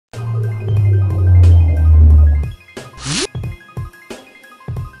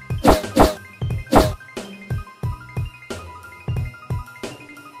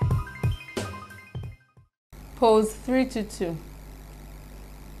Pose 322.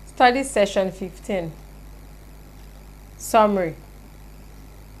 Study Session 15. Summary.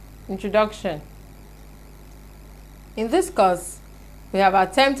 Introduction. In this course, we have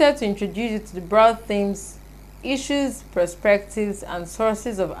attempted to introduce you to the broad themes, issues, perspectives, and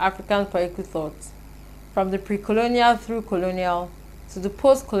sources of African political thought, from the pre-colonial through colonial to the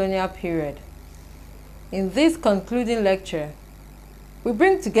post-colonial period. In this concluding lecture, we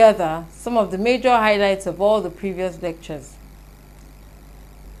bring together some of the major highlights of all the previous lectures.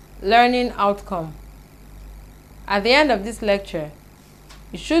 Learning outcome. At the end of this lecture,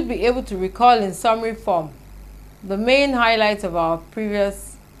 you should be able to recall in summary form the main highlights of our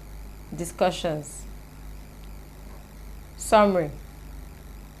previous discussions. Summary.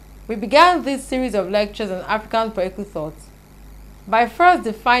 We began this series of lectures on African political thought by first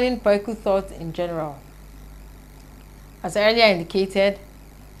defining political thought in general. As earlier indicated,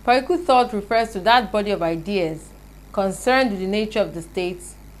 political thought refers to that body of ideas concerned with the nature of the state,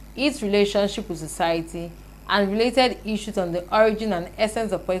 its relationship with society, and related issues on the origin and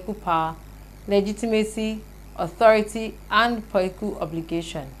essence of political power, legitimacy, authority, and political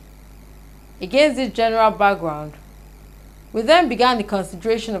obligation. Against this general background, we then began the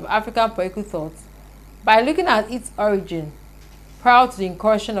consideration of African political thought by looking at its origin prior to the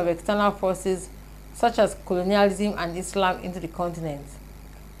incursion of external forces such as colonialism and Islam into the continent.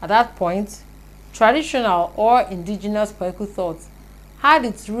 At that point, traditional or indigenous political thought had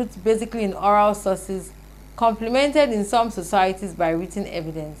its roots basically in oral sources, complemented in some societies by written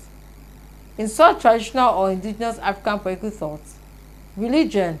evidence. In such traditional or indigenous African political thought,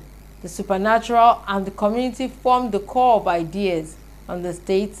 religion, the supernatural, and the community formed the core of ideas on the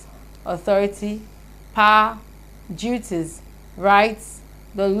state, authority, power, duties, rights,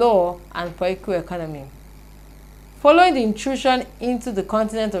 the law, and political economy. Following the intrusion into the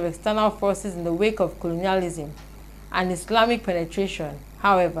continent of external forces in the wake of colonialism and Islamic penetration,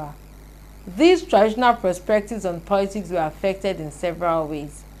 however, these traditional perspectives on politics were affected in several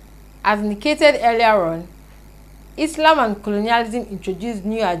ways. As indicated earlier on, Islam and colonialism introduced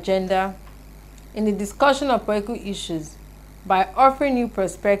new agenda in the discussion of political issues by offering new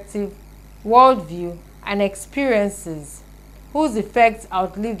perspective, worldview, and experiences whose effects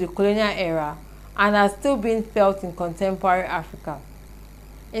outlived the colonial era and are still being felt in contemporary Africa.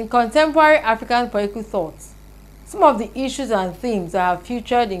 In contemporary African political thought, some of the issues and themes that have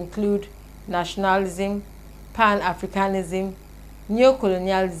featured include nationalism, pan-Africanism,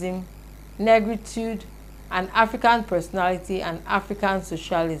 neocolonialism, negritude, and African personality and African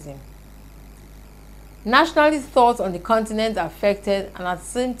socialism. Nationalist thoughts on the continent affected and at the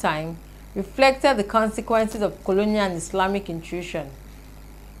same time reflected the consequences of colonial and Islamic intrusion.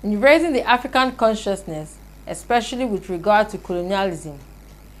 In raising the African consciousness, especially with regard to colonialism,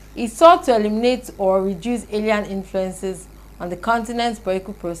 it sought to eliminate or reduce alien influences on the continent's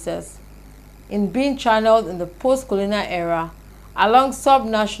political process in being channeled in the post-colonial era along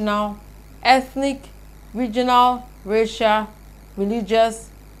subnational, ethnic, regional, racial, religious,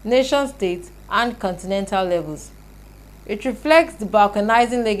 nation-state, and continental levels. It reflects the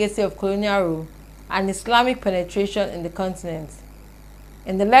balkanizing legacy of colonial rule and Islamic penetration in the continent.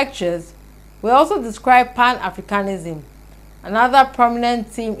 In the lectures, we also describe Pan-Africanism, another prominent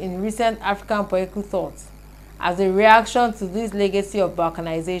theme in recent African political thought, as a reaction to this legacy of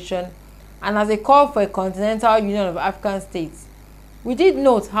balkanization and as a call for a continental union of African states. We did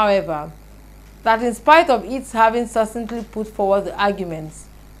note, however, that in spite of its having succinctly put forward the arguments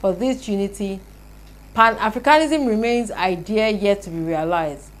for this unity, Pan-Africanism remains an idea yet to be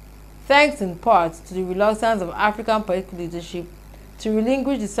realized, thanks in part to the reluctance of African political leadership to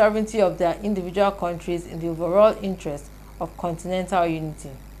relinquish the sovereignty of their individual countries in the overall interest of continental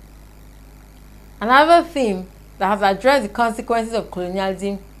unity. Another theme that has addressed the consequences of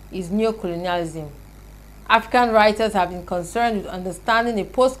colonialism is neocolonialism. African writers have been concerned with understanding a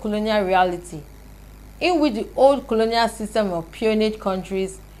post-colonial reality in which the old colonial system of peonage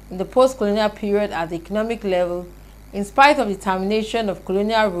countries in the post-colonial period at the economic level, in spite of the termination of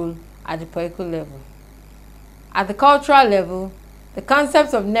colonial rule at the political level. At the cultural level, the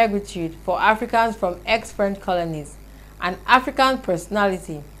concepts of negritude for Africans from ex-French colonies and African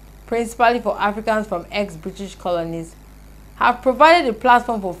personality, principally for Africans from ex-British colonies, have provided a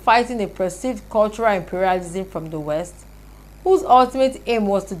platform for fighting a perceived cultural imperialism from the West, whose ultimate aim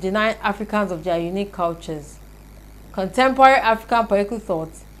was to deny Africans of their unique cultures. Contemporary African political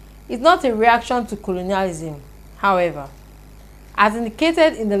thought is not a reaction to colonialism, however. As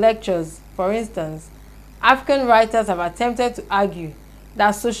indicated in the lectures, for instance, African writers have attempted to argue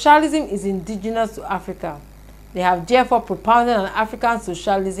that socialism is indigenous to Africa. They have therefore propounded an African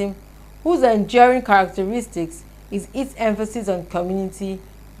socialism whose enduring characteristics is its emphasis on community,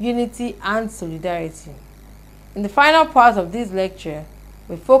 unity, and solidarity. In the final part of this lecture,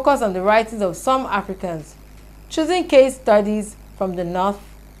 we focus on the writings of some Africans, choosing case studies from the North,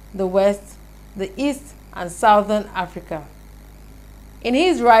 the West, the East, and Southern Africa. In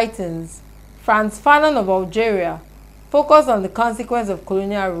his writings, Frantz Fanon of Algeria focused on the consequence of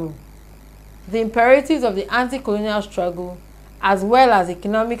colonial rule, the imperatives of the anti-colonial struggle, as well as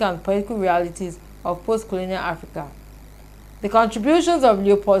economic and political realities of post-colonial Africa. The contributions of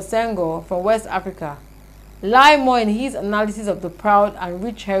Leopold Senghor from West Africa lie more in his analysis of the proud and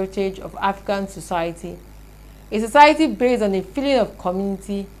rich heritage of African society, a society based on a feeling of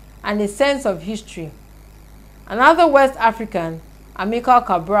community and a sense of history. Another West African, Amilcar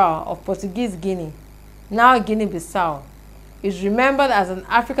Cabral of Portuguese Guinea, now Guinea-Bissau, is remembered as an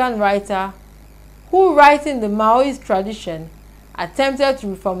African writer who, writing the Maoist tradition, attempted to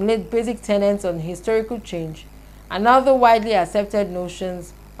reformulate basic tenets on historical change and other widely accepted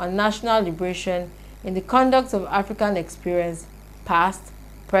notions on national liberation in the conduct of African experience, past,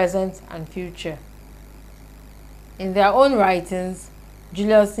 present, and future. In their own writings,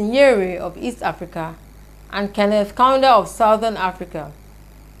 Julius Nyerere of East Africa and Kenneth Kaunda of Southern Africa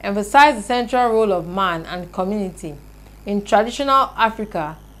emphasize the central role of man and community in traditional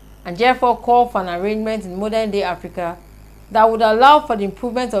Africa and therefore call for an arrangement in modern-day Africa that would allow for the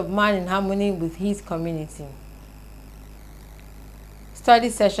improvement of man in harmony with his community. Study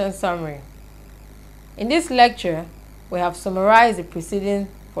session summary. In this lecture, we have summarized the preceding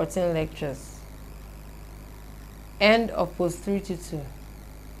 14 lectures. End of post 322.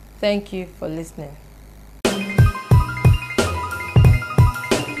 Thank you for listening.